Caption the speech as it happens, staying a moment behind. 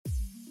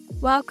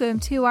Welcome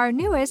to our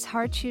newest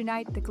Hearts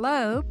Unite the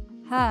Globe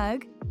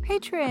Hug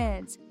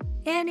patrons.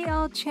 Annie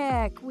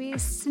Olchek, we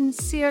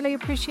sincerely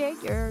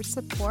appreciate your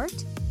support.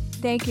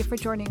 Thank you for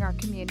joining our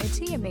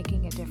community and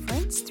making a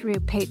difference through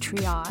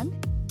Patreon.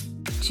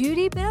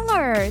 Judy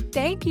Miller,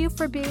 thank you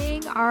for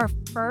being our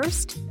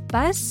first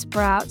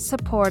Buzzsprout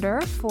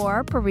supporter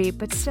for Bereaved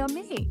But Still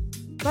Me.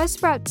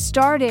 Buzzsprout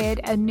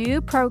started a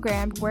new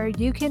program where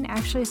you can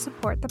actually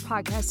support the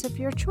podcast of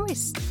your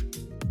choice.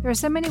 There are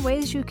so many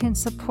ways you can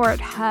support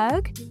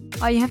HUG.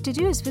 All you have to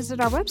do is visit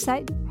our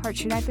website,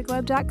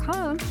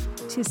 heartsunitetheglobe.com,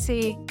 to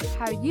see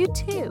how you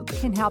too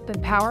can help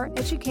empower,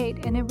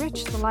 educate, and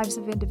enrich the lives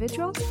of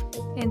individuals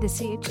in the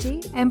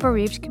CHD and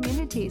bereaved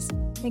communities.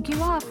 Thank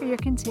you all for your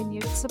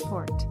continued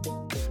support.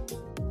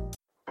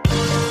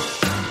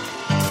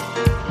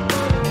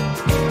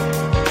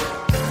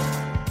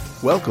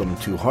 Welcome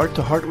to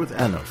Heart with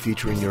Anna,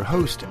 featuring your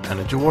host,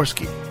 Anna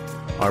Jaworski.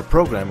 Our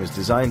program is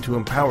designed to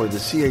empower the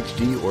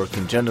CHD or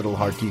congenital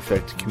heart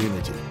defect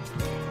community.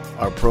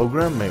 Our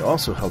program may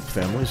also help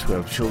families who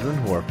have children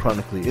who are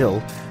chronically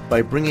ill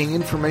by bringing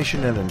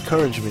information and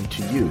encouragement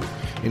to you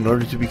in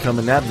order to become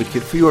an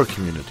advocate for your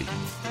community.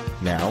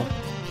 Now,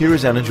 here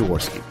is Anna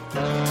Jaworski.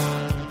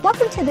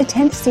 Welcome to the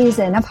 10th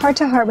season of Heart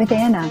to Heart with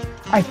Anna.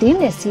 Our theme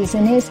this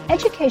season is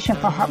Education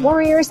for Heart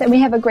Warriors, and we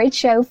have a great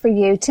show for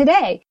you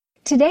today.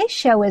 Today's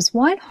show is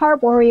One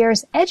Heart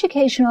Warrior's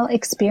Educational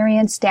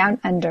Experience Down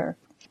Under.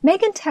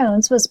 Megan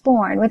Tones was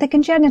born with a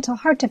congenital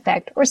heart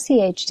defect, or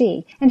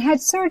CHD, and had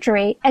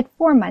surgery at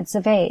 4 months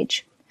of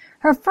age.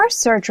 Her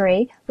first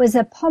surgery was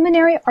a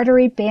pulmonary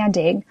artery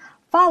banding,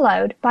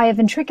 followed by a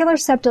ventricular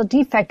septal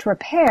defect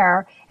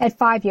repair at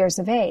 5 years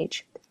of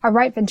age, a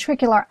right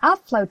ventricular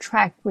outflow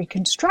tract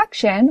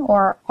reconstruction,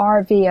 or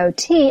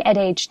RVOT, at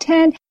age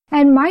 10,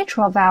 and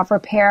mitral valve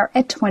repair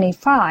at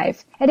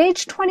 25. At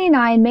age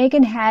 29,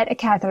 Megan had a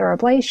catheter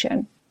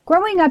ablation.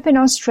 Growing up in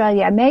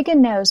Australia,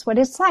 Megan knows what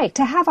it's like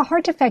to have a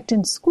heart defect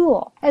in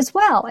school, as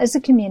well as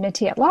the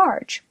community at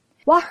large.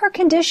 While her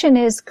condition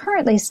is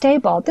currently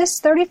stable,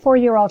 this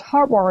 34-year-old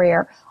heart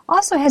warrior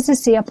also has to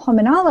see a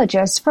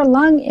pulmonologist for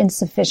lung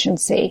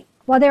insufficiency.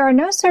 While there are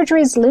no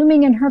surgeries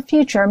looming in her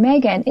future,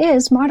 Megan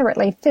is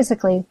moderately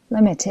physically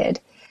limited.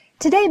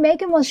 Today,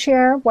 Megan will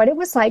share what it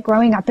was like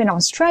growing up in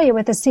Australia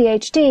with a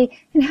CHD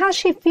and how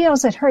she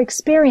feels that her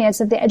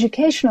experience of the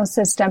educational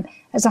system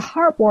as a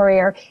heart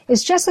warrior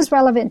is just as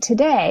relevant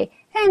today,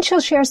 and she'll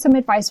share some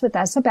advice with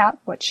us about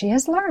what she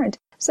has learned.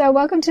 So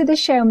welcome to the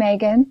show,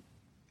 Megan.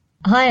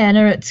 Hi,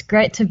 Anna. It's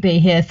great to be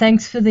here.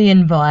 Thanks for the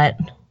invite.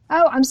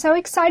 Oh, I'm so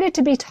excited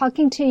to be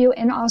talking to you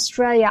in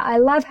Australia. I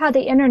love how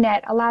the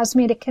internet allows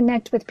me to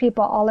connect with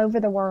people all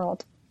over the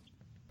world.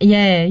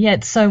 Yeah,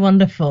 it's so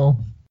wonderful.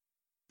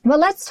 Well,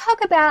 let's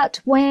talk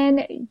about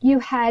when you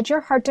had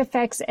your heart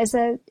defects as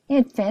an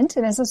infant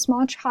and as a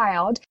small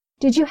child.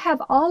 Did you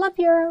have all of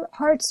your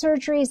heart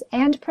surgeries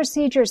and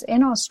procedures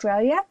in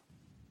Australia?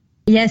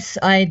 Yes,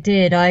 I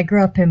did. I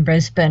grew up in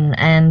Brisbane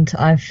and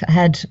I've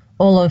had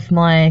all of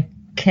my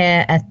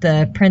care at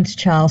the Prince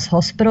Charles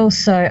Hospital,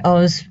 so I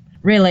was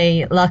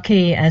really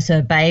lucky as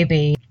a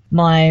baby.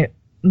 My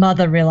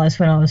mother realised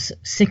when I was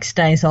 6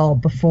 days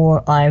old,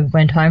 before I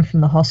went home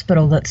from the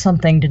hospital, that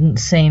something didn't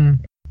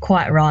seem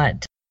quite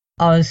right.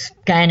 I was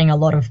gaining a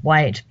lot of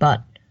weight,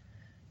 but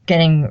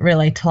getting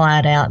really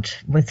tired out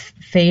with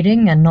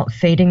feeding and not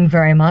feeding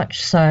very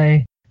much. So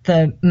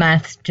the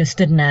math just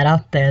didn't add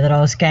up there, that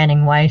I was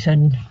gaining weight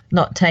and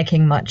not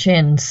taking much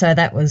in. So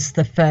that was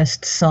the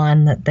first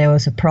sign that there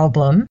was a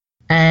problem.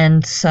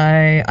 And so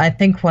I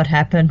think what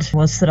happened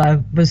was that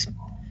I was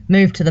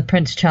moved to the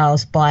Prince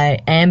Charles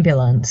by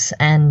ambulance,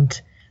 and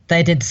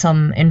they did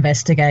some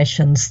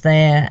investigations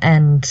there.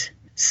 And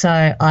so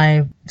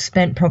I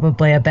spent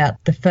probably about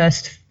the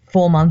first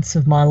 4 months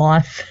of my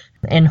life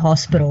in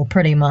hospital,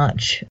 pretty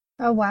much.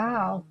 Oh,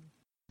 wow.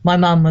 My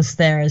mum was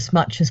there as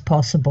much as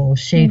possible.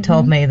 She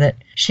told me that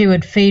she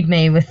would feed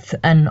me with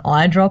an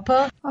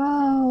eyedropper.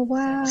 Oh,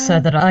 wow. So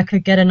that I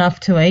could get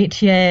enough to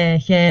eat. Yeah.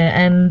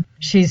 And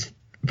she's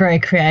very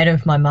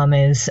creative, my mum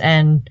is.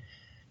 And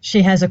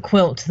she has a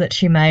quilt that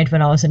she made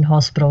when I was in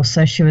hospital.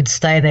 So she would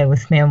stay there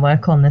with me and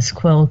work on this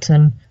quilt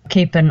and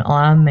keep an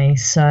eye on me.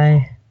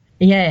 So,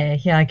 yeah,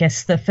 I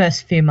guess the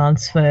first few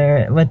months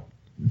were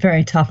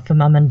very tough for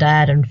Mum and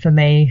Dad, and for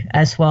me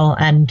as well,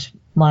 and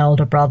my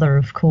older brother,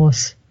 of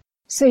course.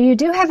 So you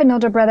do have an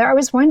older brother. I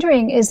was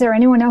wondering, is there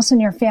anyone else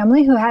in your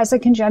family who has a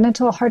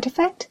congenital heart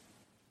defect?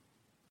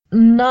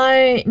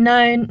 No,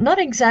 not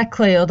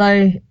exactly,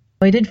 although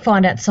we did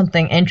find out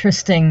something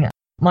interesting.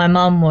 My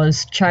mum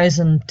was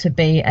chosen to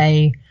be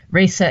a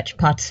research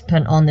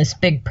participant on this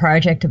big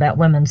project about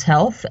women's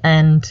health,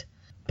 and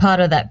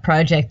part of that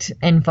project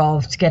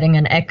involved getting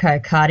an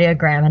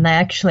echocardiogram, and they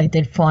actually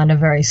did find a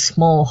very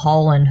small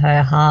hole in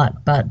her heart,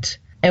 but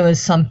it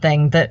was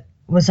something that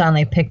was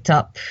only picked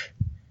up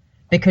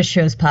because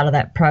she was part of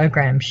that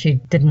program. She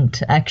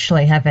didn't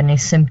actually have any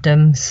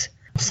symptoms.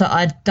 So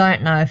I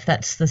don't know if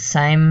that's the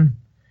same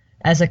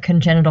as a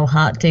congenital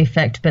heart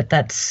defect, but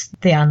that's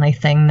the only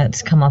thing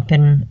that's come up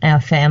in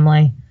our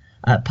family,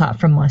 apart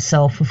from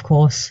myself, of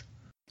course.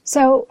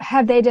 So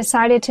have they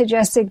decided to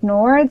just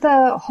ignore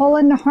the hole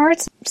in the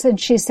heart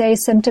since she's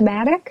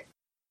asymptomatic?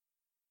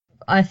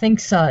 I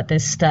think so at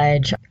this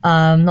stage.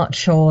 I'm not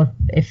sure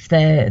if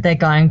they're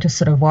going to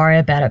sort of worry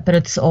about it, but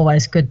it's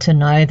always good to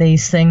know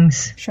these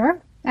things. Sure,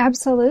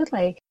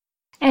 absolutely.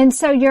 And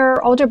so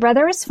your older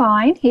brother is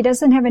fine. He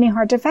doesn't have any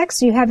heart defects.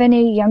 Do you have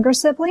any younger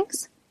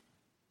siblings?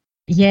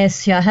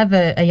 Yes, I have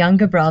a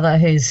younger brother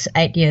who's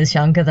 8 years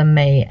younger than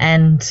me,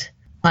 and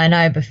I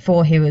know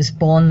before he was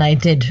born they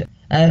did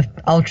an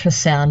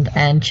ultrasound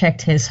and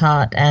checked his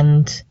heart,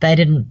 and they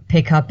didn't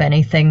pick up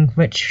anything,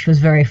 which was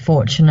very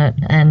fortunate,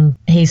 and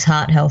he's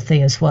heart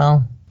healthy as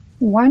well.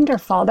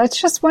 Wonderful.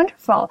 That's just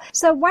wonderful.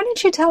 So why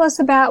don't you tell us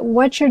about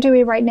what you're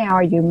doing right now?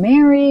 Are you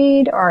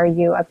married? Are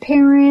you a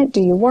parent?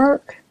 Do you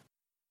work?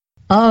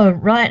 Oh,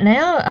 right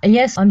now,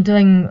 yes, I'm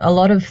doing a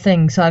lot of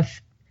things.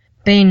 I've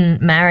been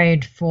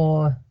married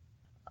for,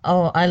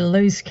 I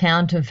lose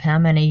count of how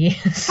many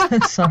years.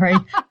 Sorry.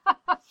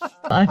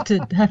 I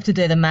have to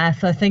do the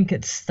math. I think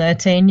it's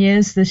 13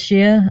 years this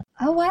year.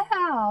 Oh,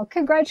 wow.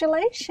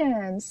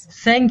 Congratulations.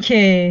 Thank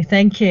you.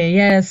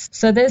 Yes.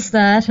 So there's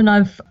that, and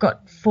I've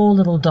got 4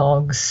 little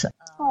dogs.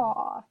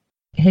 Aww.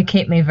 Who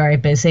keep me very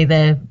busy.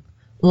 They're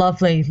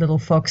lovely little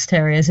fox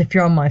terriers. If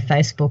you're on my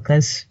Facebook,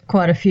 there's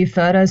quite a few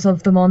photos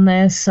of them on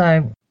there.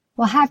 So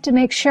we'll have to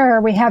make sure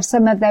we have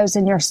some of those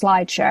in your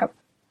slideshow.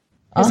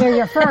 Because they're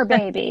your fur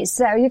babies.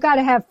 So you got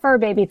to have fur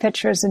baby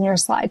pictures in your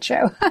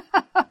slideshow.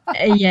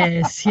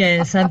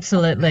 Yes,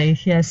 absolutely.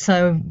 Yes,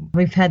 so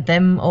we've had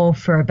them all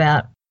for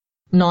about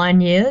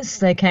 9 years.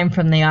 They came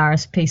from the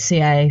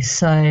RSPCA.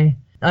 So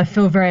I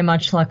feel very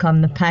much like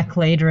I'm the pack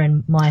leader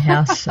in my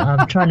house.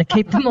 I'm trying to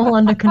keep them all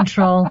under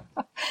control.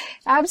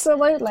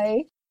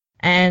 Absolutely.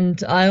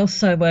 And I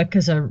also work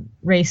as a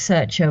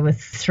researcher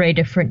with 3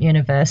 different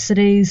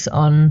universities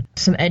on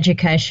some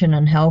education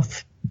and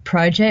health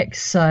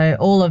projects. So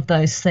all of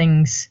those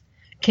things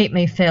keep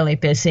me fairly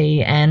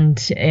busy,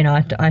 and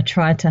I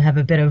try to have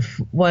a bit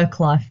of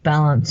work-life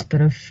balance, but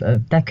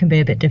that can be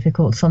a bit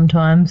difficult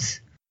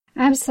sometimes.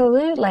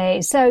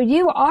 Absolutely. So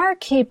you are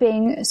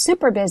keeping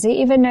super busy,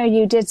 even though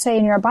you did say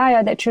in your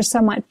bio that you're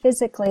somewhat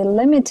physically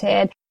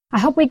limited. I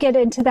hope we get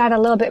into that a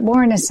little bit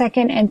more in a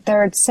second and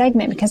third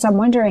segment, because I'm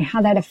wondering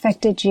how that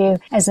affected you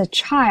as a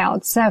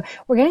child. So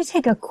we're going to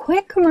take a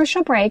quick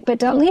commercial break, but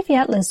don't leave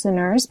yet,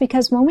 listeners,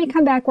 because when we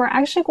come back, we're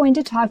actually going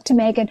to talk to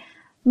Megan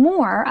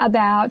more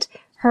about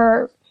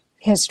her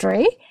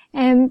history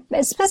and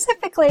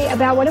specifically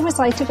about what it was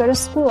like to go to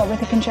school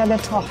with a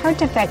congenital heart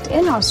defect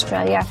in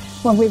Australia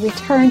when we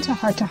return to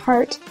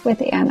Heart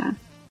with Anna.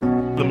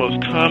 The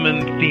most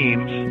common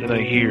themes that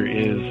I hear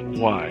is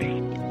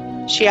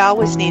why. She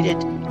always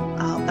needed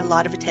a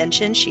lot of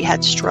attention. She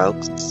had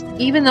strokes.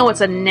 Even though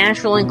it's a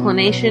natural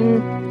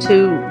inclination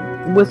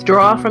to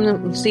withdraw from the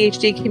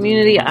CHD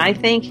community, I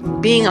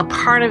think being a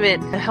part of it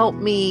helped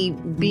me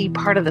be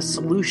part of the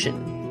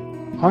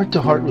solution. Heart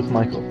to Heart with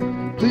Michael.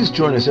 Please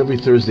join us every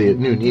Thursday at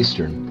noon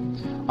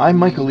Eastern. I'm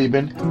Michael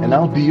Lieben, and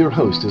I'll be your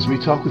host as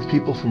we talk with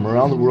people from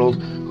around the world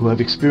who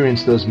have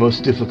experienced those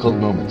most difficult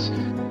moments.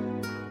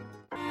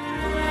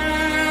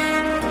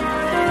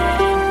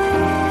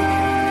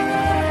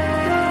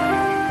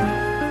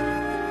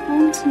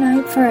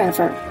 Tonight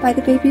Forever by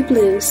the Baby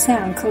Blue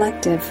Sound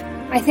Collective.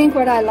 I think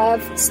what I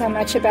love so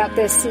much about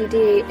this CD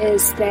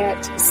is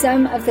that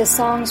some of the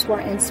songs were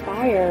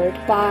inspired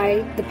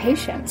by the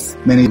patients.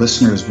 Many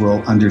listeners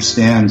will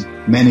understand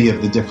many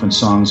of the different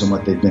songs and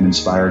what they've been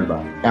inspired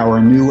by. Our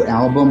new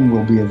album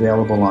will be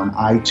available on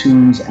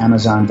iTunes,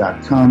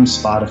 Amazon.com,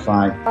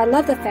 Spotify. I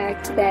love the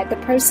fact that the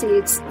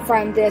proceeds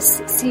from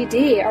this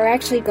CD are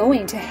actually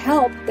going to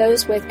help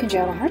those with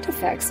congenital heart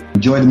defects.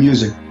 Enjoy the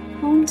music.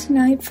 Home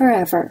Tonight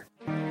Forever.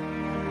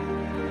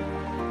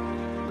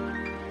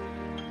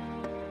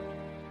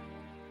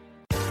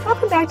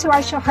 Welcome back to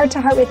our show, Heart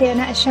to Heart with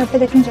Anna, a show for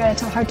the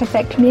congenital heart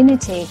defect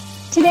community.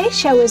 Today's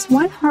show is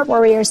One Heart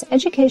Warrior's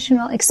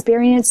Educational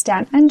Experience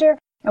Down Under,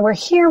 and we're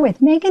here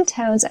with Megan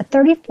Tones, a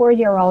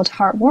 34-year-old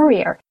heart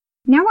warrior.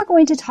 Now we're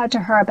going to talk to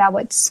her about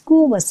what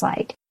school was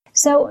like.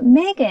 So,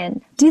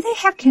 Megan, do they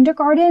have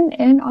kindergarten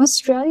in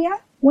Australia?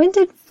 When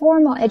did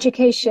formal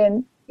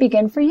education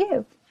begin for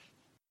you?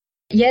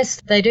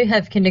 Yes, they do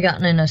have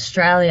kindergarten in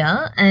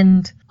Australia,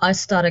 and I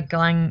started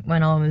going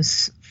when I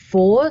was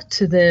 4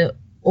 to the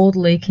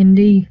Audley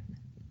Kindy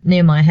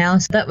near my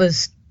house. That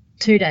was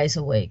 2 days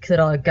a week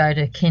that I would go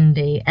to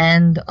kindy,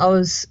 and I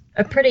was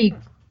a pretty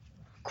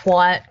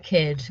quiet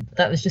kid.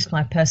 That was just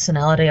my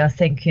personality, I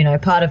think.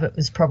 Part of it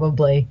was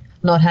probably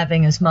not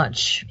having as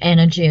much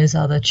energy as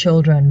other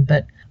children,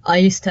 but I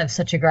used to have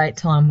such a great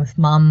time with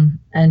Mum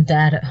and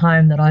Dad at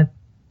home that I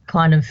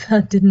kind of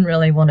didn't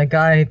really want to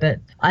go, but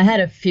I had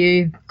a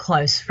few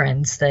close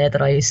friends there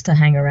that I used to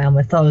hang around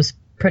with. I was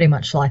pretty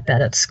much like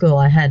that at school.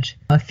 I had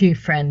a few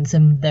friends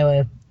and there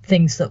were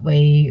things that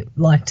we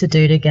liked to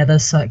do together.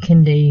 So at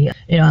kindy,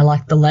 I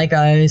liked the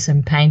Legos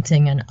and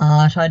painting and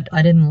art. I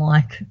didn't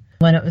like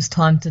when it was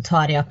time to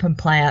tidy up and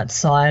play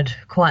outside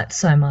quite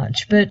so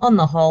much. But on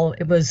the whole,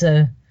 it was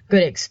a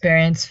good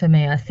experience for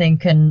me, I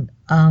think. And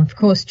Of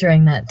course,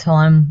 during that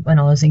time when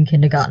I was in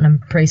kindergarten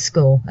and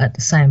preschool at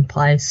the same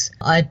place,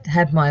 I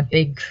had my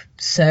big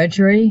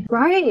surgery.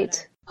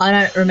 Right. I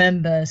don't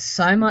remember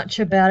so much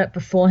about it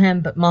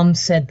beforehand, but Mum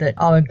said that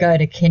I would go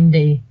to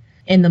kindy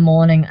in the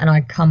morning and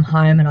I'd come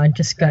home and I'd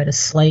just go to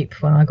sleep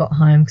when I got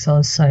home because I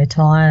was so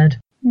tired.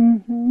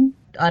 Mm-hmm.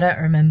 I don't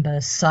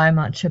remember so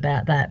much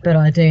about that, but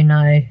I do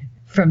know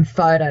from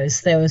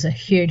photos there was a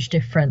huge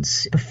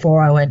difference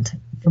before I went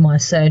for my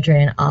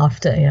surgery and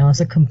after. You know, I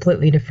was a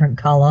completely different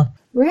colour.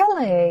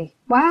 Really?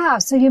 Wow.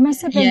 So you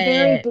must have been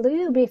very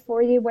blue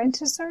before you went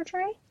to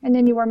surgery, and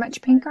then you were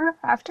much pinker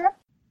after?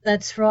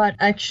 That's right.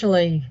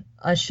 Actually,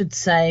 I should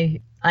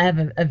say I have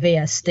a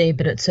VSD,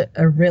 but it's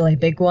a really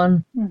big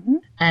one. Mm-hmm.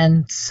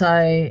 And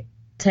so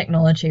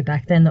technology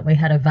back then that we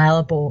had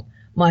available,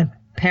 my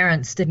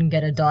parents didn't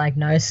get a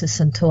diagnosis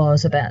until I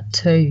was about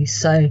 2.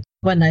 So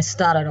when they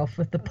started off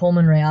with the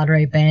pulmonary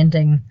artery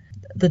banding,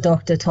 the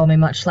doctor told me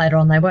much later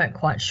on they weren't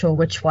quite sure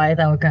which way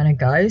they were going to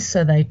go.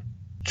 So they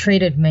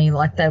treated me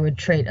like they would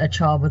treat a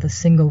child with a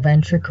single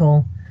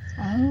ventricle.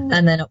 Oh.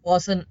 And then it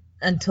wasn't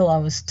until I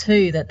was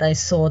 2 that they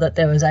saw that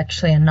there was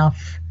actually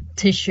enough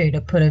tissue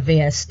to put a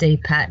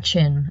VSD patch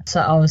in. So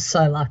I was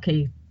so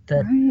lucky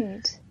that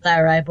they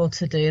were able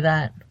to do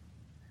that.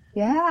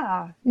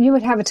 Yeah, you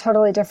would have a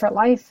totally different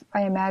life,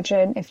 I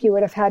imagine, if you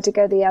would have had to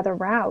go the other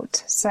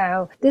route.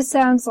 So this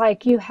sounds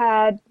like you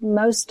had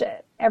most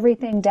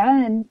everything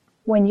done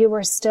when you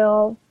were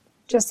still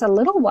just a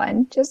little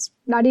one, just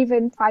not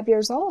even 5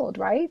 years old,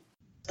 right?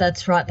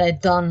 That's right.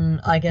 They'd done,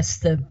 I guess,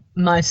 the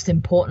most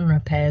important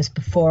repairs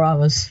before I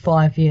was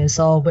 5 years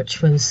old,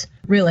 which was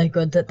really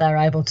good that they were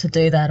able to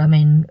do that. I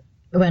mean,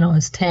 when I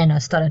was 10, I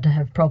started to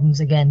have problems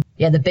again.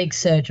 Yeah, the big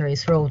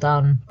surgeries were all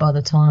done by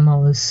the time I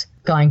was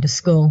going to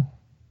school.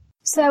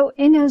 So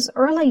in those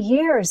early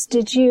years,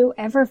 did you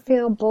ever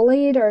feel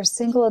bullied or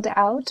singled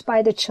out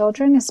by the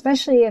children,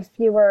 especially if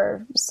you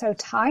were so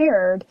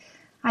tired?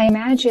 I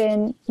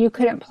imagine you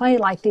couldn't play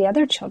like the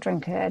other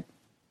children could.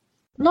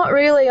 Not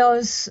really. I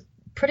was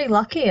pretty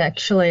lucky,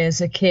 actually,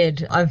 as a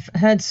kid. I've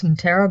heard some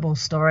terrible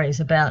stories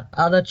about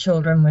other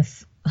children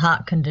with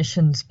heart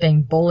conditions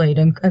being bullied,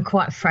 and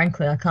quite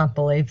frankly, I can't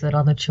believe that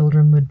other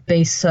children would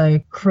be so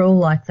cruel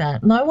like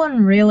that. No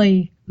one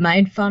really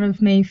made fun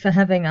of me for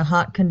having a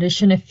heart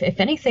condition. If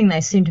anything,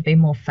 they seemed to be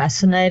more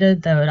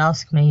fascinated. They would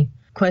ask me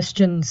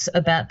questions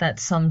about that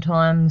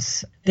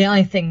sometimes. The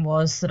only thing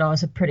was that I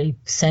was a pretty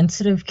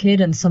sensitive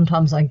kid, and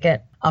sometimes I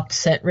get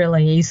upset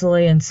really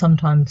easily, and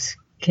sometimes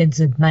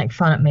kids would make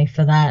fun of me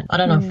for that. I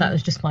don't know if that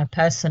was just my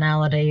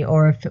personality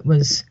or if it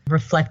was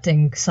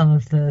reflecting some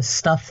of the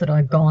stuff that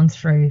I'd gone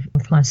through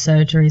with my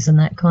surgeries and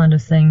that kind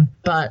of thing.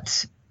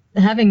 But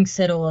having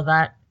said all of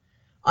that,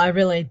 I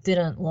really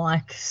didn't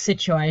like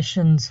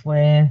situations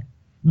where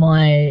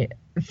my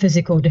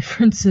physical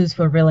differences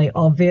were really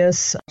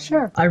obvious.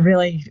 Sure. I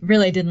really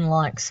didn't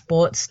like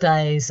sports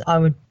days. I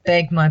would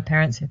beg my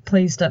parents,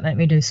 please don't make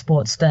me do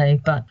sports day.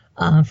 But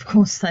of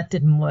course that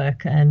didn't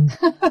work, and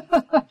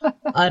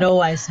I'd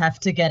always have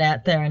to get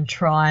out there and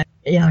try.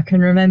 Yeah, I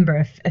can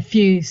remember a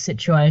few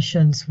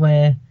situations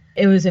where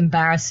it was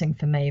embarrassing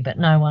for me, but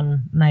no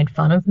one made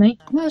fun of me.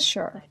 Well,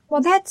 sure.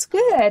 Well, that's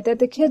good that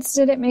the kids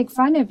didn't make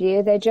fun of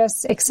you. They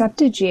just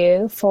accepted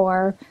you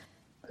for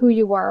who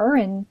you were.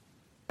 And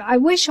I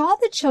wish all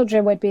the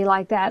children would be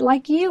like that.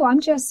 Like you, I'm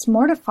just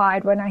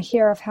mortified when I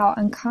hear of how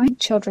unkind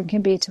children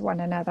can be to one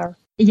another.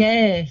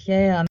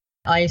 Yeah.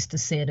 I used to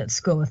see it at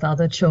school with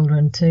other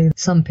children too.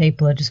 Some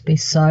people would just be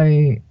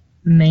so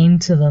mean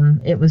to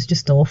them. It was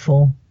just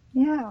awful.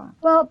 Yeah.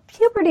 Well,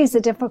 puberty is a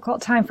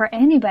difficult time for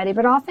anybody,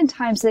 but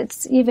oftentimes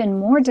it's even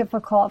more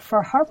difficult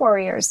for heart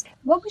warriors.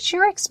 What was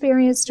your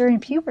experience during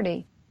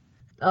puberty?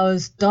 I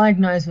was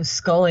diagnosed with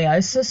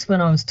scoliosis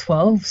when I was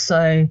 12,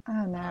 so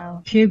oh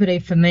no. Puberty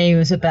for me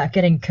was about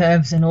getting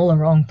curves in all the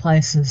wrong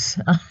places.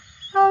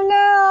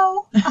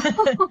 Oh no.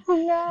 Oh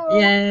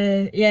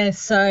no. Yeah.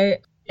 So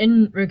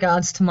in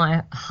regards to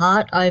my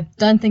heart, I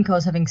don't think I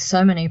was having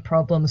so many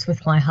problems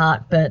with my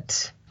heart,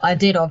 but I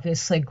did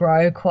obviously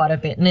grow quite a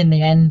bit, and in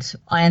the end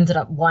I ended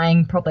up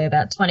weighing probably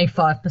about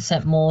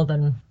 25% more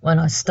than when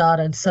I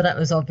started, so that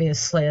was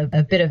obviously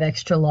a bit of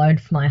extra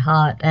load for my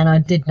heart. And I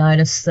did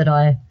notice that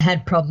I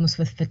had problems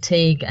with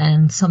fatigue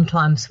and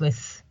sometimes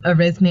with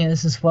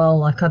arrhythmias as well.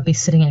 Like I'd be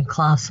sitting in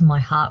class and my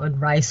heart would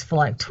race for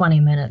like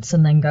 20 minutes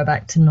and then go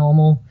back to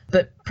normal.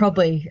 But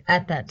probably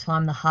at that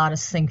time the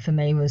hardest thing for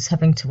me was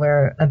having to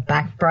wear a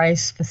back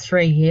brace for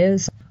 3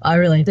 years. I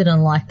really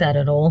didn't like that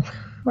at all.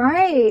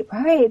 Right.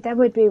 That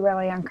would be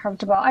really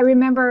uncomfortable. I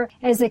remember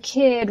as a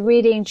kid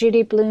reading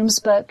Judy Blume's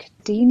book,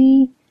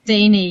 Deanie,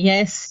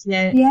 yes.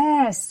 Yeah.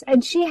 Yes.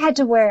 And she had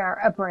to wear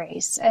a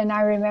brace. And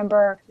I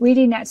remember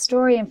reading that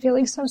story and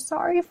feeling so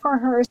sorry for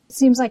her. It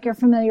seems like you're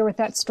familiar with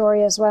that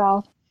story as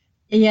well.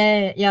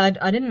 Yeah.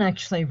 I didn't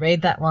actually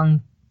read that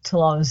one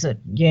till I was at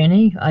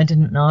uni. I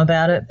didn't know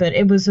about it, but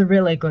it was a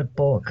really good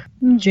book.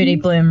 Mm-hmm. Judy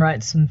Blume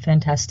wrote some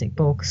fantastic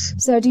books.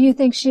 So do you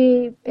think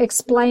she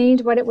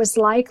explained what it was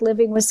like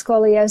living with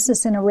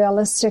scoliosis in a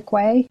realistic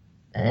way?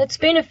 It's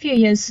been a few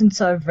years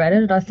since I've read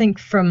it. I think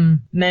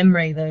from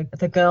memory,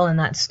 the girl in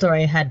that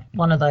story had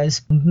one of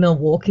those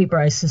Milwaukee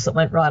braces that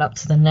went right up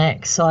to the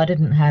neck, so I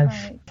didn't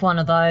have one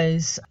of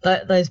those.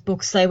 Those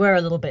books, they were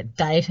a little bit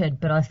dated,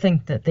 but I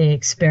think that the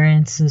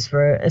experiences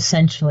were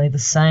essentially the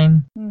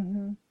same.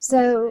 Mm-hmm.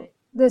 So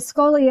the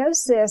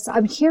scoliosis,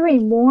 I'm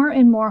hearing more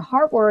and more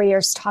heart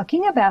warriors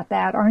talking about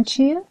that, aren't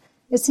you?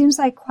 It seems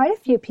like quite a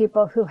few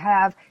people who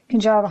have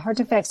congenital heart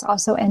defects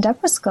also end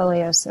up with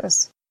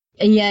scoliosis.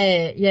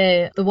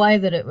 Yeah. The way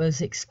that it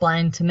was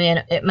explained to me,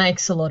 and it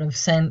makes a lot of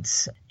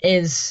sense,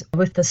 is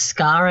with the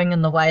scarring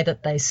and the way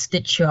that they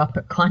stitch you up,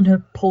 it kind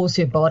of pulls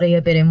your body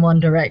a bit in one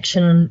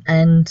direction.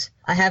 And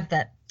I have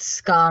that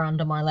scar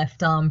under my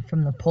left arm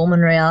from the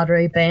pulmonary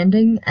artery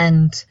banding,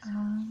 and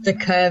the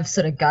curve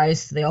sort of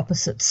goes to the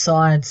opposite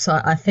side.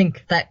 So I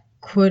think that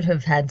could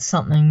have had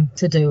something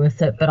to do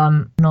with it, but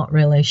I'm not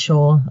really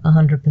sure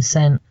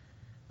 100%.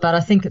 But I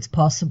think it's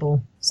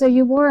possible. So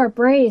you wore a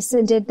brace,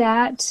 and did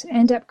that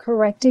end up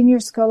correcting your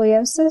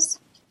scoliosis?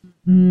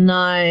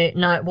 No,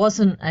 it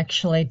wasn't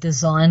actually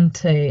designed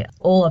to.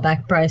 All a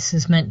back brace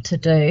is meant to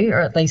do, or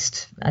at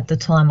least at the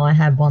time I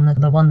had one,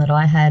 the one that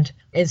I had,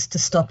 is to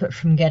stop it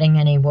from getting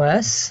any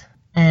worse.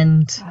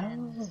 And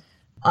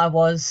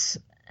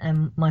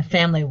and my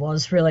family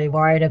was really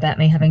worried about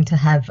me having to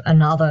have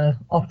another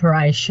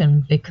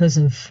operation because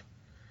of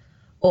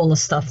all the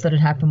stuff that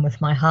had happened with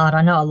my heart.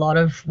 I know a lot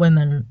of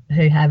women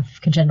who have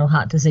congenital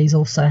heart disease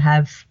also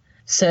have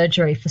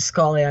surgery for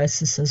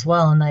scoliosis as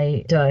well, and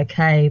they do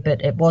okay,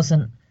 but it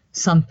wasn't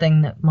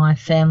something that my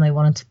family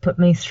wanted to put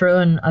me through.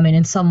 And I mean,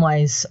 in some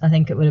ways, I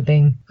think it would have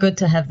been good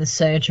to have the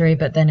surgery,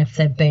 but then if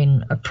there'd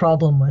been a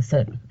problem with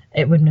it,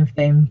 it wouldn't have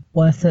been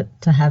worth it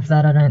to have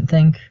that, I don't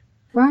think.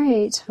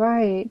 Right.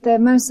 The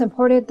most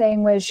important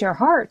thing was your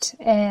heart,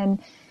 and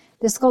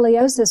the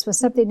scoliosis was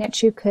something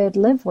that you could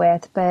live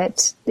with,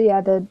 but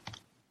the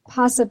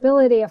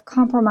possibility of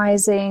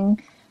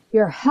compromising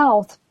your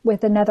health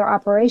with another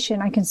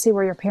operation, I can see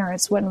where your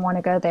parents wouldn't want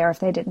to go there if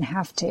they didn't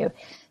have to.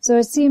 So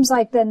it seems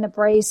like then the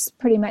brace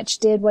pretty much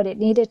did what it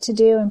needed to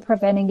do in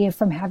preventing you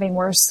from having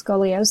worse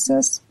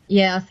scoliosis.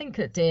 Yeah, I think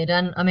it did.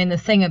 And I mean, the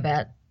thing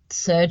about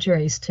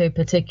surgeries too,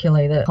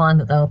 particularly the kind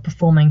that they were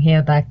performing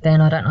here back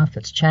then, I don't know if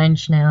it's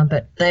changed now,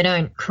 but they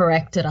don't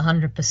correct it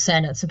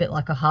 100%. It's a bit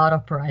like a heart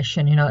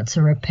operation, it's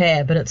a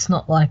repair, but it's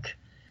not like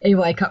you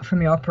wake up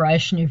from your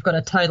operation, you've got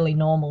a totally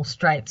normal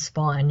straight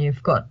spine,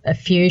 you've got a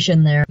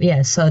fusion there.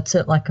 Yeah, so it's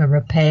like a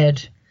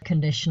repaired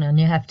condition, and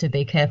you have to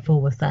be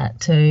careful with that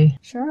too.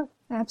 Sure.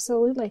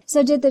 Absolutely.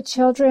 So did the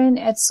children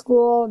at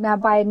school, now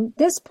by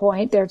this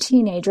point, they're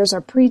teenagers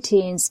or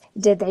preteens,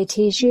 did they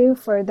tease you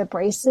for the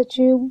brace that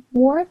you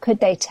wore? Could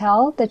they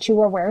tell that you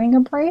were wearing a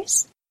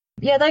brace?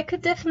 Yeah, they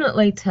could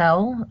definitely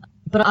tell,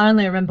 but I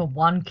only remember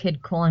one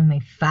kid calling me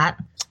fat,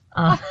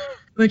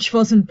 which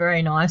wasn't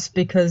very nice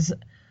because,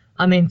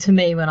 I mean, to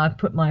me, when I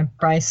put my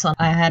brace on,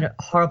 I had a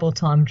horrible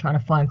time trying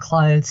to find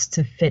clothes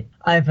to fit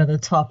over the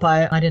top.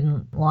 I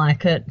didn't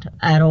like it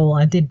at all.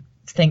 I did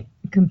think,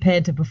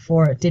 compared to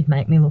before, it did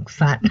make me look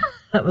fat.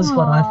 That was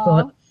what I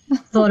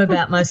thought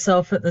about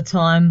myself at the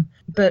time.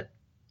 But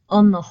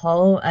on the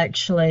whole,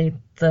 actually,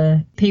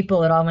 the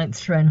people that I went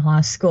through in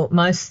high school,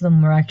 most of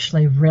them were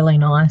actually really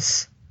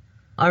nice.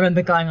 I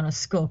remember going on a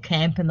school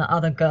camp and the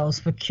other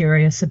girls were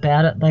curious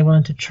about it. They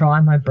wanted to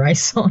try my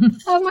brace on.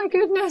 Oh, my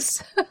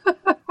goodness.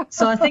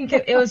 So I think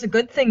it was a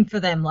good thing for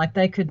them. Like,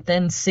 they could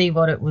then see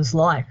what it was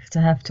like to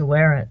have to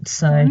wear it.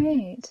 So.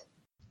 Right.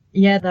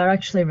 Yeah, they're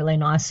actually really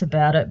nice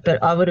about it,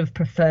 but I would have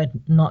preferred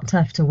not to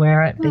have to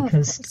wear it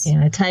because,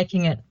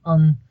 taking it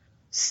on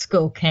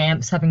school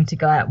camps, having to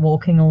go out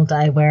walking all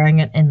day wearing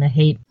it in the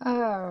heat.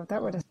 Oh,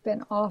 that would have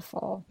been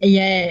awful.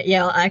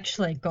 Yeah, I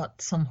actually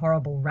got some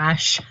horrible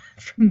rash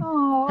from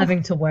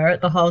having to wear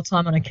it the whole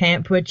time on a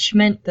camp, which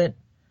meant that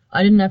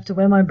I didn't have to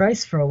wear my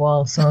brace for a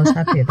while, so I was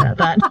happy about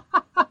that.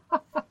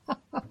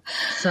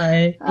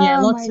 So,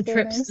 lots of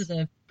trips to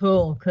the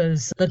pool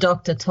because the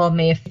doctor told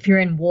me if you're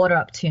in water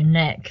up to your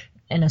neck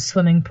in a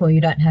swimming pool,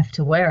 you don't have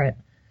to wear it.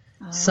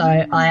 So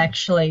I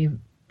actually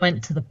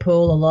went to the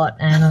pool a lot,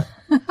 and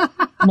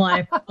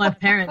my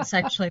parents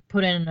actually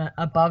put in an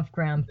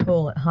above-ground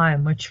pool at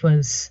home, which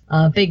was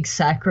a big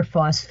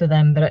sacrifice for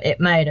them, but it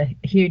made a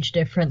huge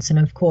difference. And,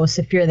 of course,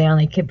 if you're the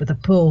only kid with a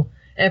pool,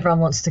 everyone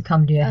wants to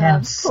come to your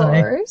house. Of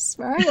course,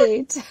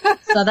 right.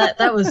 So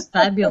that was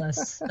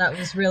fabulous. That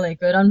was really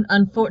good.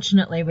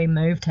 Unfortunately, we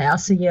moved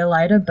house a year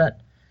later, but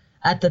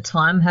at the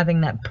time,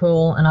 having that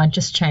pool, and I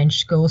just changed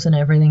schools and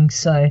everything,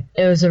 so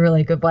it was a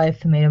really good way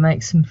for me to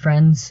make some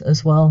friends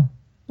as well.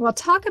 Well,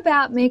 talk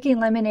about making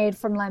lemonade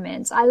from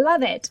lemons. I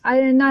love it.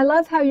 And I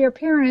love how your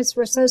parents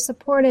were so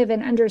supportive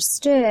and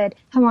understood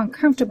how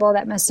uncomfortable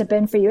that must have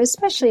been for you,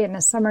 especially in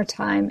the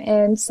summertime.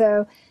 And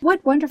so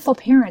what wonderful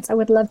parents. I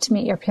would love to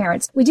meet your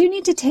parents. We do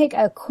need to take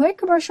a quick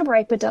commercial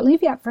break, but don't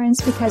leave yet, friends,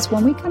 because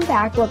when we come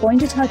back, we're going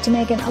to talk to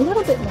Megan a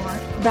little bit more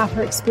about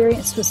her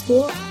experience with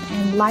school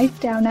and life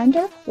down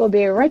under. We'll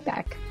be right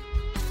back.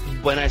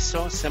 When I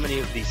saw so many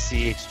of these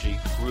CHD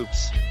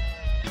groups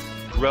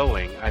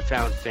growing, I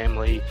found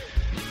family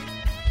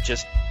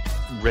just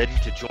ready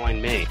to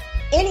join me.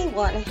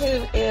 Anyone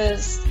who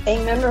is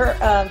a member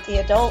of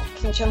the adult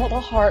congenital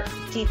heart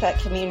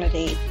defect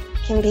community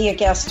can be a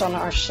guest on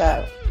our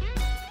show.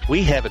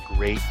 We have a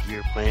great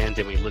year planned,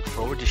 and we look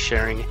forward to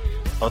sharing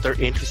other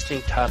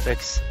interesting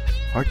topics.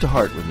 Heart to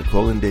Heart with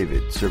Nicole and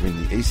David, serving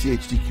the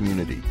ACHD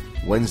community,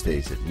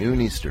 Wednesdays at noon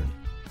Eastern.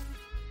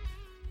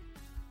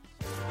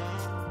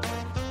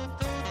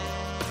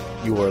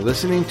 You are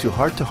listening to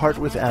Heart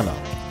with Anna.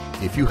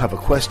 If you have a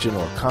question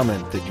or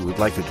comment that you would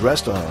like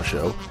addressed on our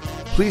show,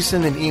 please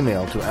send an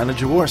email to Anna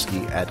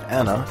Jaworski at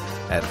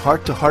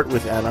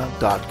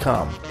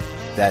anna@hearttoheartwithanna.com.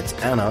 That's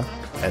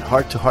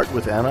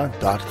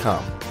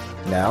anna@hearttoheartwithanna.com.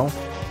 Now,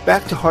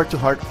 back to Heart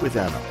with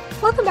Anna.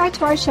 Welcome back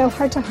to our show,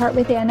 Heart to Heart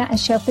with Anna, a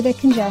show for the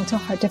congenital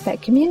heart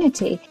defect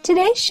community.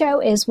 Today's show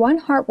is One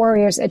Heart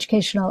Warrior's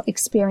Educational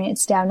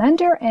Experience Down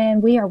Under,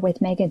 and we are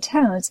with Megan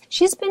Tones.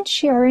 She's been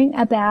sharing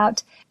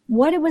about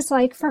what it was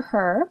like for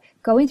her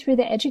going through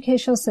the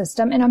educational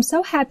system, and I'm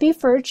so happy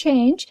for a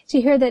change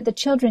to hear that the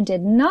children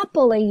did not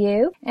bully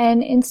you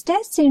and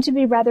instead seemed to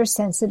be rather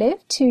sensitive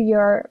to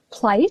your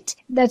plight.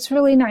 That's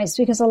really nice,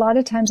 because a lot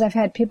of times I've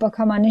had people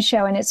come on the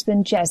show and it's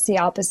been just the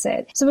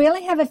opposite. So we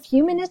only have a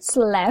few minutes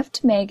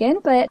left, Megan,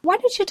 but why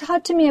don't you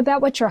talk to me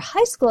about what your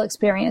high school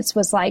experience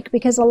was like?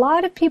 Because a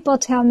lot of people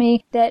tell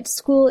me that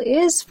school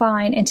is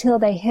fine until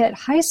they hit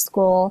high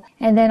school,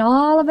 and then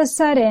all of a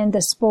sudden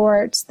the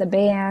sports, the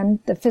band,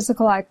 the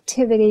physical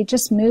activity,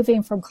 just moving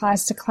from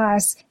class to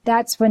class,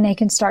 that's when they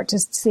can start to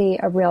see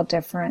a real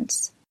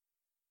difference.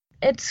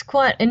 It's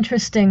quite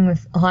interesting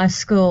with high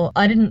school.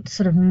 I didn't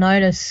sort of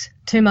notice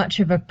too much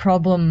of a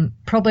problem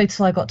probably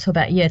till I got to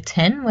about year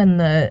 10, when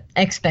the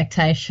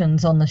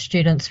expectations on the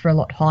students were a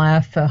lot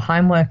higher for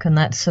homework and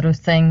that sort of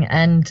thing.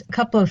 And a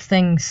couple of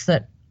things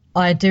that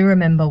I do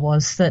remember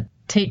was that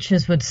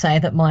teachers would say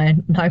that my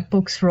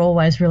notebooks were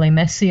always really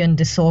messy and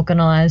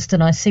disorganized,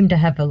 and I seemed to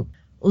have a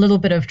little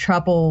bit of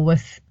trouble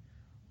with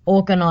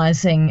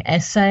organising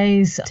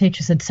essays.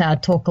 Teachers had said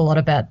I'd talk a lot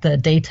about the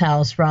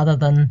details rather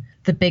than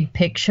the big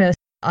picture.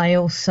 I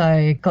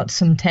also got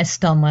some tests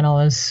done when I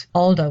was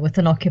older with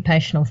an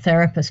occupational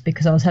therapist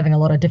because I was having a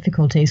lot of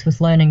difficulties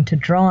with learning to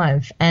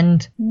drive.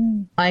 And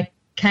I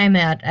came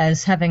out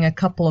as having a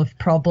couple of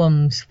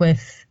problems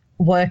with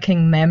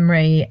working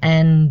memory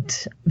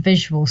and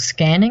visual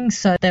scanning.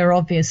 So there are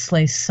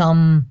obviously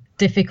some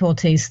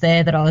difficulties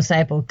there that I was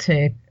able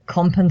to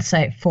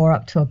compensate for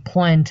up to a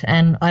point,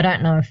 and I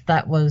don't know if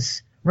that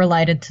was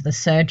related to the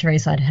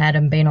surgeries I'd had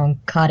and been on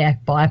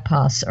cardiac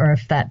bypass, or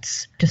if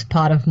that's just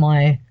part of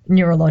my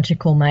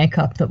neurological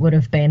makeup that would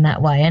have been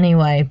that way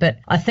anyway. But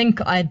I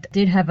think I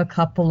did have a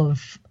couple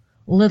of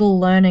little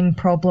learning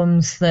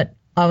problems that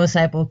I was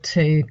able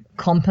to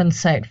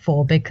compensate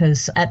for,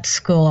 because at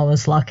school I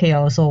was lucky.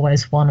 I was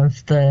always one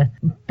of the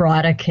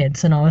brighter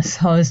kids, and I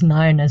was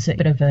known as a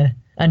bit of a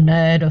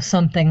nerd or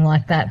something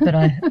like that. But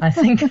I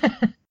think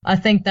I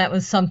think that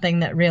was something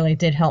that really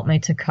did help me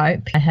to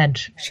cope. I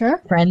had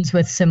friends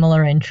with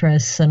similar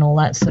interests and all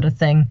that sort of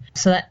thing.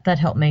 So that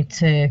helped me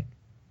to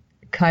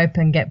cope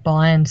and get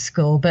by in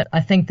school. But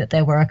I think that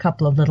there were a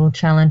couple of little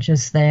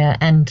challenges there,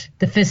 and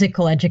the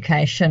physical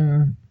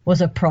education was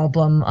a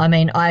problem. I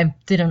mean, I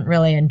didn't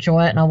really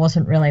enjoy it and I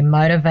wasn't really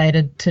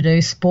motivated to do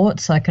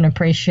sports. I can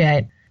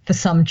appreciate for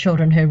some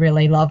children who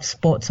really love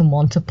sports and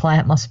want to play,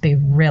 it must be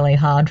really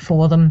hard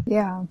for them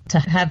to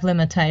have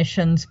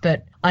limitations.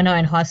 But I know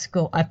in high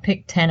school I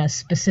picked tennis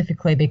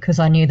specifically because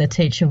I knew the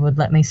teacher would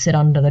let me sit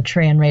under the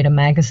tree and read a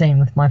magazine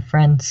with my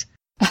friends.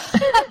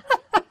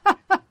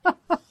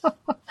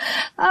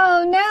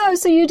 Oh, no.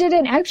 So you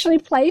didn't actually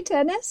play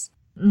tennis?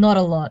 Not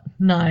a lot,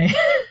 no.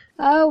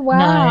 Oh,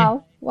 wow.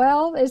 No.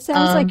 Well, it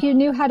sounds like you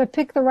knew how to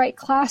pick the right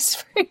class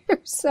for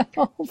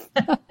yourself.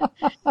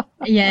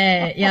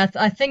 Yeah.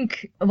 I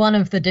think one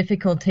of the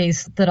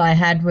difficulties that I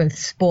had with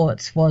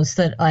sports was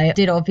that I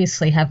did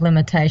obviously have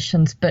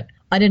limitations, but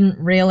I didn't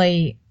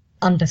really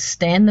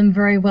understand them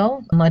very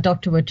well. My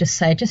doctor would just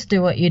say, just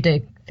do what you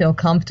do, feel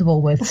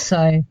comfortable with.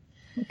 So,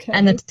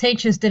 and the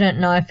teachers didn't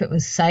know if it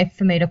was safe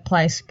for me to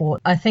play sport.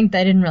 I think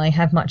they didn't really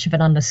have much of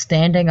an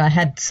understanding. I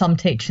had some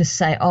teachers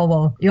say, oh,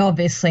 well, you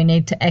obviously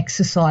need to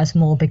exercise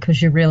more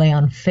because you're really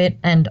unfit.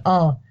 And,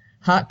 oh,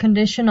 heart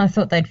condition, I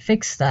thought they'd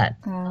fix that.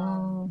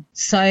 Oh.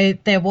 So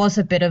there was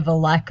a bit of a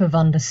lack of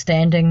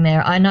understanding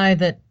there. I know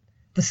that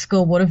the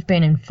school would have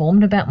been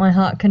informed about my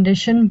heart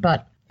condition,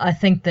 but I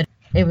think that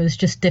it was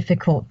just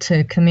difficult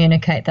to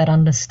communicate that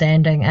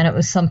understanding, and it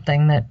was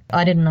something that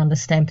I didn't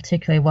understand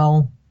particularly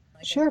well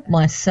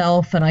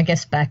myself. And I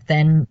guess back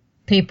then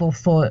people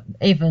thought,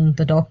 even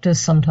the doctors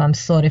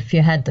sometimes thought, if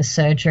you had the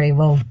surgery,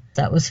 well,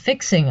 that was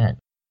fixing it.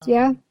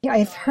 Yeah,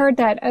 I've heard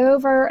that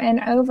over and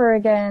over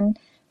again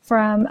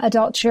from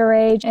adults your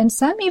age, and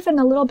some even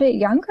a little bit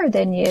younger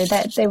than you,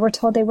 that they were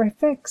told they were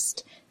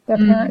fixed. Their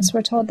parents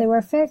were told they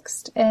were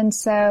fixed. And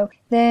so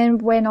then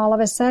when all of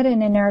a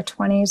sudden in their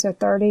 20s or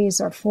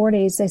 30s or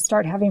 40s they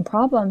start having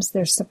problems,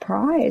 they're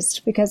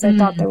surprised because they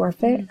thought they were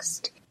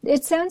fixed.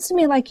 It sounds to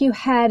me like you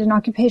had an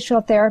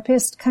occupational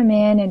therapist come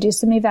in and do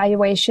some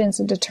evaluations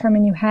and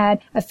determine you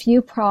had a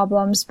few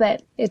problems,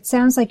 but it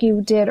sounds like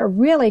you did a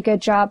really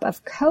good job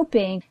of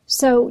coping.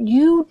 So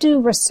you do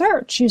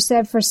research, you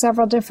said, for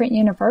several different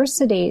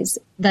universities.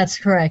 That's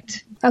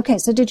correct. Okay,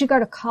 so did you go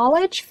to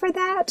college for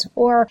that,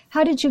 or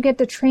how did you get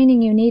the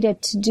training you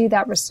needed to do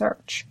that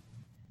research?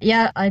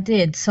 Yeah, I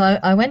did. So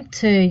I went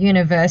to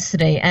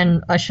university,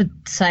 and I should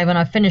say when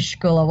I finished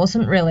school, I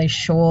wasn't really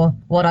sure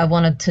what I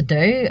wanted to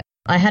do.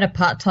 I had a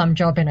part-time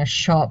job in a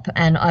shop,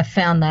 and I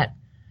found that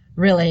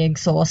really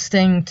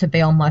exhausting to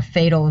be on my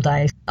feet all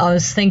day. I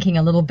was thinking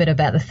a little bit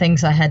about the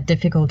things I had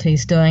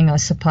difficulties doing, I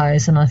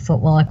suppose, and I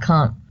thought, well, I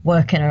can't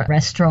work in a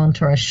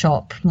restaurant or a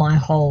shop my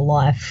whole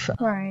life.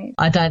 Right.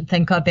 I don't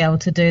think I'd be able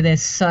to do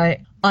this. So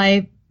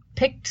I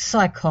picked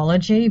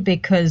psychology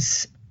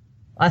because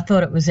I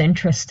thought it was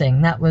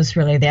interesting. That was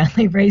really the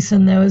only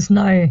reason. There was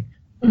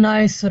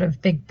no sort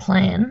of big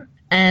plan.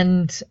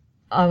 And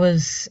I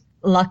was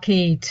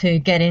lucky to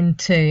get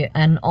into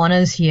an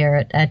honours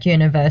year at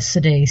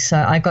university. So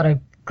I got a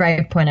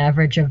grade point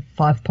average of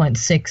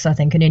 5.6, I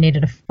think, and you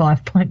needed a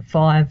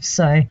 5.5.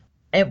 So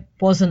it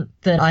wasn't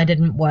that I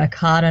didn't work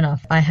hard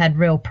enough. I had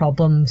real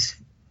problems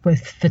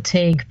with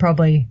fatigue,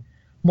 probably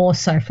more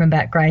so from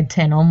about grade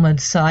 10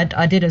 onwards. So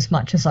I did as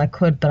much as I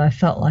could, but I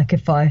felt like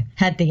if I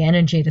had the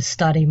energy to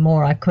study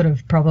more, I could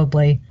have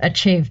probably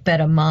achieved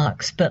better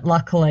marks. But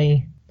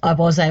luckily, I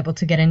was able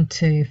to get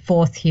into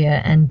fourth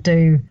year and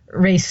do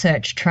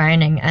research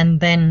training. And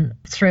then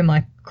through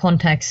my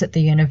contacts at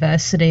the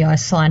university, I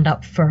signed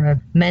up for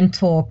a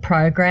mentor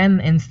program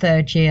in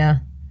third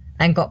year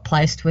and got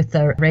placed with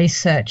a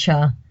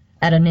researcher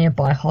at a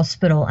nearby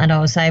hospital, and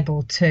I was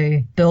able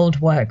to build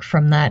work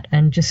from that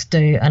and just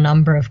do a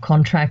number of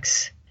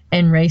contracts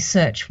in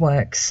research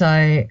work.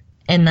 So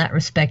in that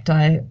respect,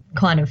 I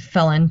kind of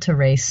fell into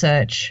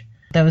research.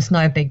 There was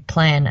no big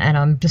plan, and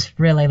I'm just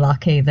really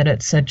lucky that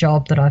it's a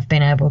job that I've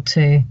been able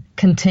to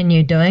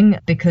continue doing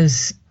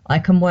because I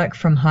can work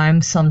from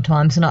home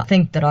sometimes, and I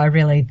think that I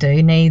really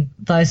do need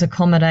those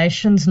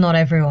accommodations. Not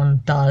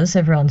everyone does.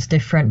 Everyone's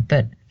different,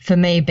 but for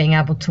me, being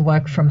able to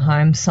work from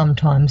home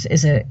sometimes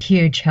is a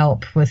huge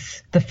help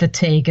with the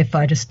fatigue if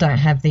I just don't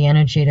have the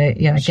energy to,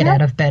 get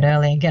out of bed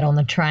early and get on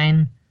the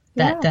train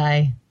that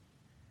day.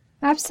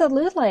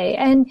 Absolutely.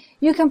 And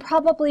you can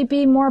probably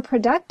be more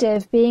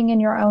productive being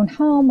in your own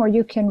home, or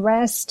you can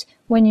rest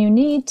when you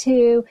need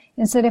to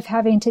instead of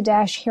having to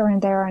dash here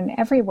and there and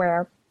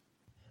everywhere.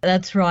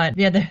 That's right.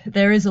 Yeah,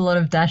 there is a lot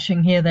of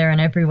dashing here, there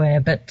and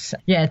everywhere. But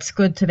yeah, it's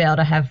good to be able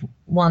to have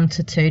 1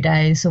 to 2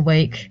 days a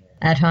week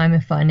at home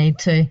if I need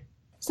to.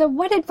 So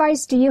what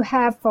advice do you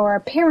have for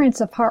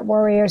parents of heart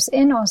warriors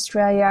in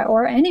Australia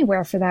or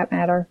anywhere for that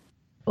matter?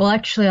 Well,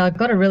 actually, I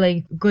got a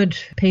really good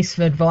piece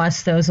of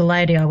advice. There was a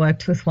lady I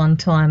worked with one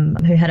time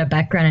who had a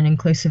background in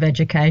inclusive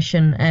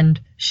education, and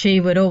she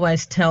would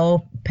always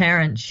tell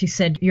parents, she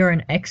said, you're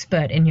an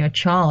expert in your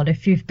child.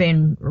 If you've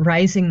been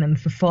raising them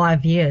for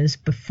 5 years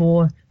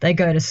before they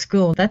go to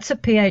school, that's a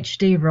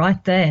PhD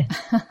right there.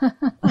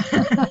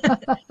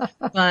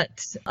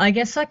 But I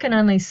guess I can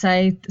only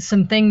say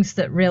some things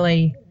that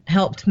really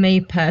helped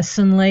me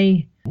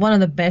personally. One of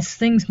the best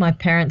things my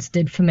parents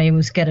did for me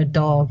was get a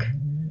dog.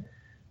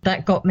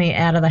 That got me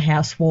out of the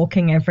house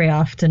walking every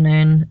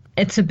afternoon.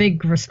 It's a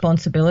big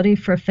responsibility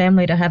for a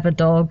family to have a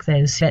dog.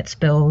 There's vet's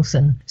bills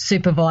and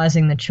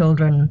supervising the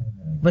children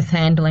with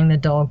handling the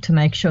dog to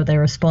make sure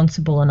they're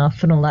responsible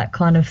enough and all that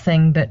kind of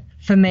thing. But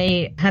for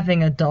me,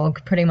 having a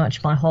dog pretty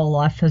much my whole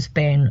life has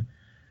been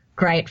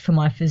great for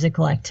my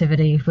physical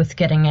activity with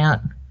getting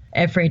out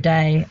every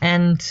day.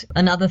 And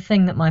another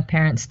thing that my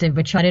parents did,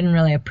 which I didn't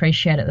really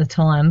appreciate at the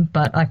time,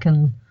 but I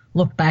can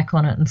look back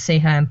on it and see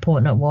how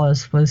important it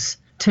was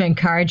to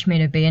encourage me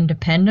to be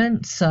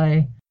independent.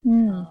 So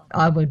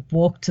I would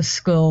walk to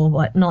school,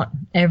 like not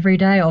every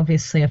day.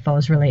 Obviously, if I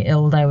was really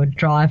ill, they would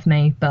drive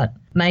me, but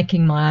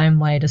making my own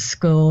way to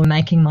school,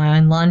 making my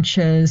own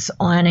lunches,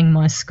 ironing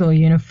my school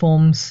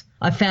uniforms.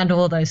 I found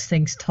all those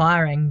things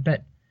tiring,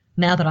 but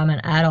now that I'm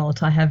an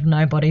adult, I have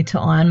nobody to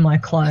iron my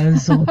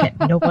clothes or get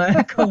me to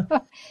work.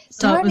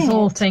 So it was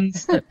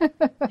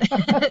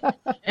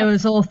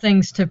all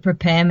things to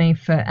prepare me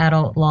for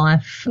adult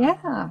life.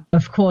 Yeah.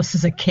 Of course,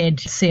 as a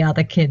kid, you see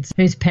other kids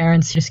whose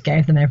parents just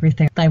gave them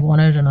everything they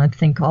wanted, and I'd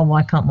think, oh,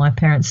 why can't my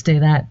parents do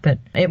that? But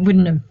it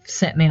wouldn't have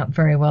set me up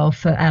very well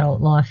for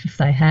adult life if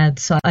they had.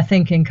 So I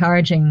think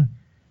encouraging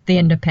the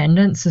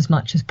independence as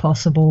much as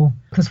possible,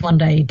 because one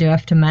day you do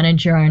have to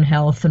manage your own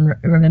health and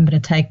remember to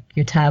take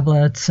your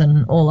tablets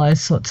and all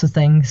those sorts of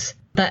things.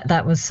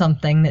 That was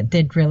something that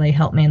did really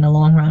help me in the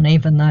long run,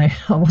 even though I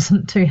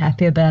wasn't too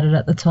happy about it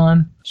at the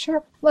time.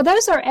 Sure. Well,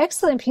 those are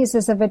excellent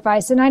pieces of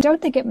advice, and I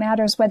don't think it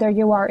matters whether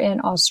you are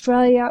in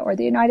Australia or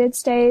the United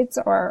States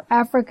or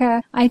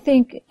Africa. I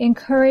think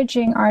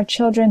encouraging our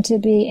children to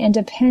be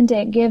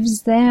independent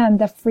gives them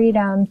the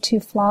freedom to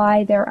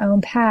fly their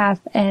own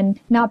path and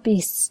not be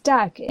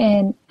stuck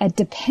in a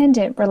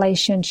dependent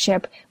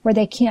relationship where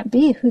they can't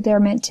be who they're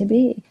meant to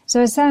be.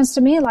 So it sounds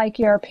to me like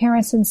your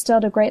parents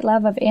instilled a great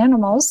love of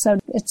animals, so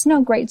it's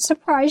no great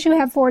surprise you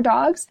have 4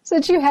 dogs,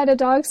 since you had a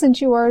dog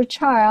since you were a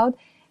child.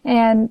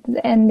 And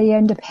the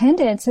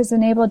independence has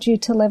enabled you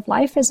to live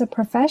life as a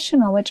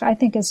professional, which I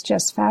think is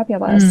just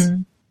fabulous.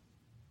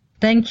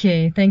 Thank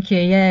you.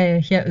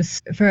 Yeah, it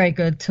was very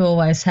good to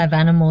always have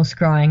animals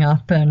growing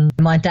up. And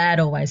my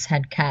dad always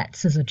had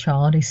cats as a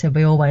child. He said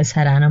we always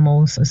had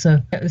animals.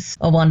 It was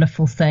a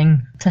wonderful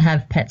thing to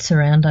have pets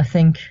around, I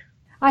think.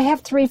 I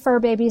have 3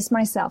 fur babies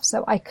myself,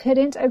 so I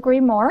couldn't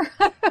agree more.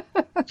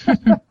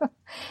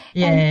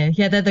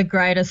 Yeah, they're the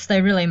greatest.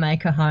 They really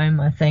make a home,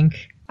 I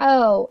think.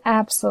 Oh,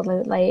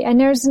 absolutely. And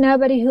there's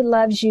nobody who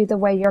loves you the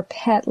way your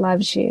pet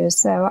loves you.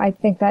 So I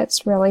think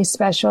that's really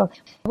special.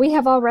 We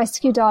have all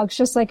rescue dogs,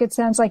 just like it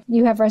sounds like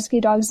you have rescue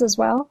dogs as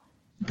well.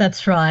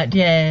 That's right.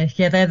 Yeah,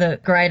 they're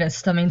the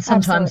greatest. I mean,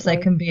 sometimes they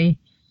can be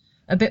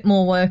a bit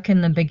more work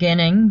in the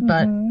beginning,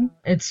 but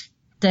it's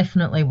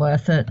definitely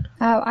worth it.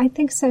 Oh, I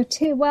think so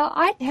too. Well,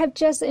 I have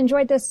just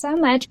enjoyed this so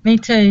much. Me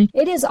too.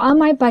 It is on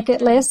my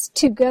bucket list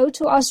to go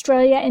to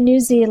Australia and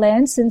New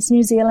Zealand, since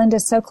New Zealand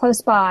is so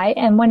close by.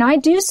 And when I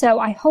do so,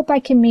 I hope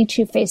I can meet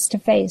you face to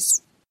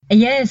face.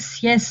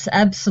 Yes,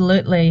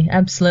 absolutely.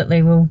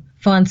 We'll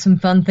find some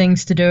fun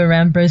things to do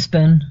around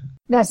Brisbane.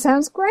 That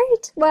sounds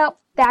great. Well,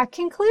 that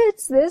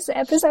concludes this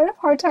episode of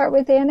Heart to Heart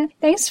with Anna.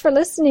 Thanks for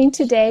listening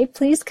today.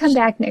 Please come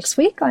back next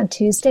week on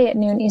Tuesday at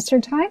noon Eastern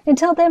Time.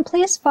 Until then,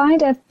 please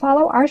find and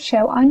follow our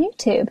show on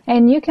YouTube.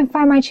 And you can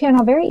find my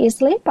channel very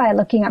easily by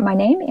looking up my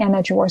name,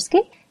 Anna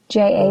Jaworski,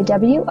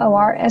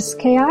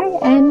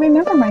 Jaworski. And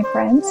remember, my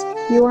friends,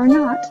 you are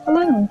not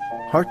alone.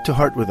 Heart to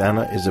Heart with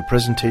Anna is a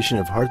presentation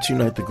of Hearts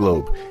Unite the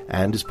Globe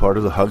and is part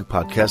of the Hug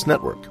Podcast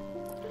Network.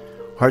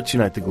 Hearts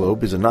Unite the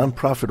Globe is a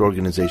non-profit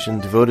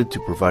organization devoted to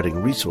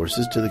providing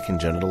resources to the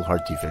congenital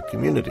heart defect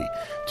community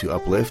to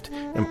uplift,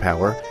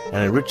 empower,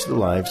 and enrich the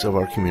lives of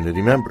our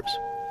community members.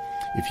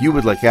 If you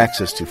would like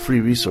access to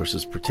free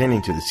resources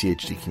pertaining to the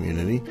CHD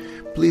community,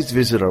 please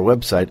visit our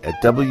website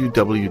at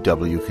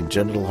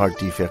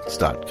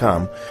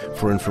www.congenitalheartdefects.com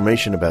for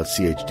information about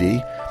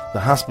CHD, the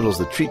hospitals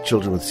that treat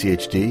children with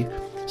CHD,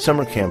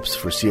 summer camps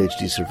for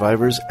CHD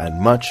survivors, and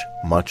much,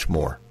 much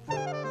more.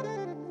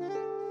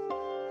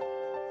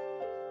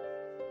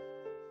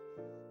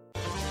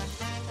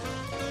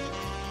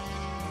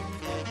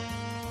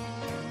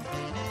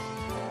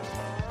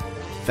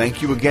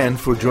 Thank you again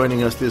for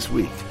joining us this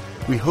week.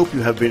 We hope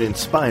you have been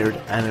inspired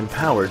and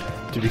empowered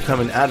to become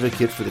an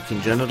advocate for the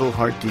congenital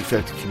heart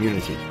defect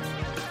community.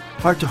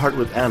 Heart to Heart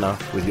with Anna,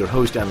 with your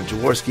host Anna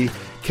Jaworski,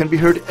 can be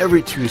heard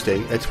every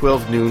Tuesday at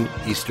 12 noon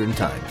Eastern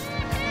Time.